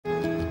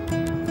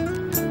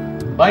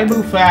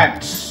Bible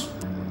facts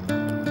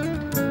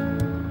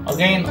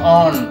again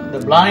on the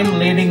blind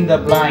leading the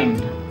blind.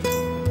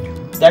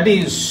 That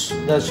is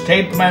the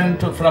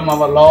statement from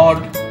our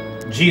Lord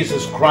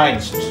Jesus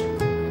Christ.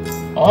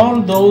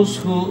 All those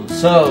who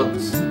serve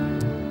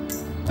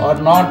are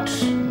not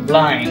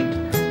blind,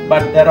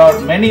 but there are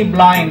many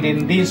blind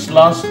in these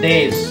last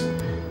days.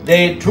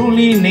 They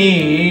truly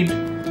need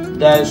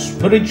the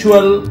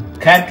spiritual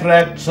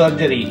cataract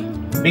surgery,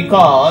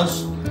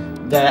 because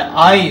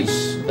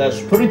the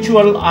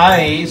spiritual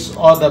eyes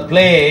are the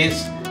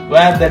place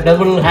where the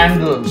devil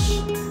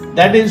handles.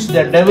 That is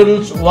the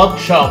devil's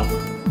workshop.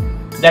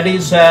 That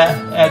is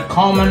a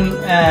common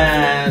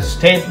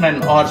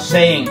statement or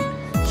saying.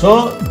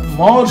 So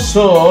more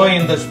so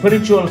in the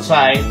spiritual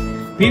side,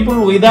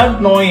 people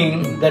without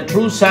knowing the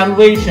true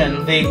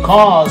salvation, they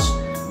cause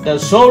the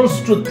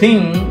souls to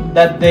think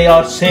that they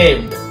are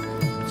saved.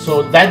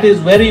 So that is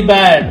very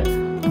bad.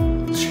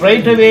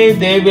 Straight away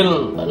they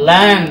will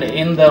land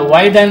in the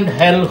widened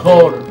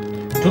hellhole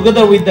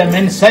together with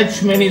the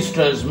such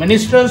ministers.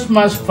 Ministers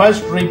must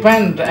first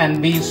repent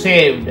and be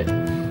saved,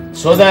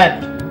 so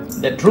that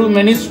the true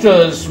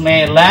ministers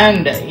may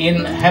land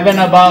in heaven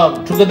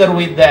above together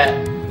with the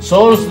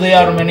souls they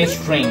are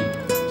ministering.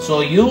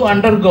 So you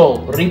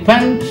undergo,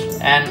 repent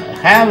and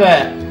have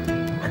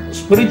a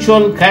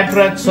spiritual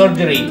cataract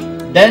surgery,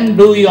 then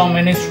do your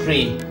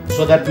ministry,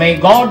 so that may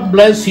God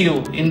bless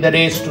you in the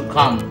days to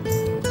come.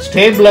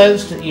 Stay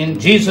blessed in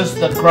Jesus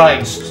the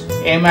Christ.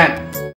 Amen.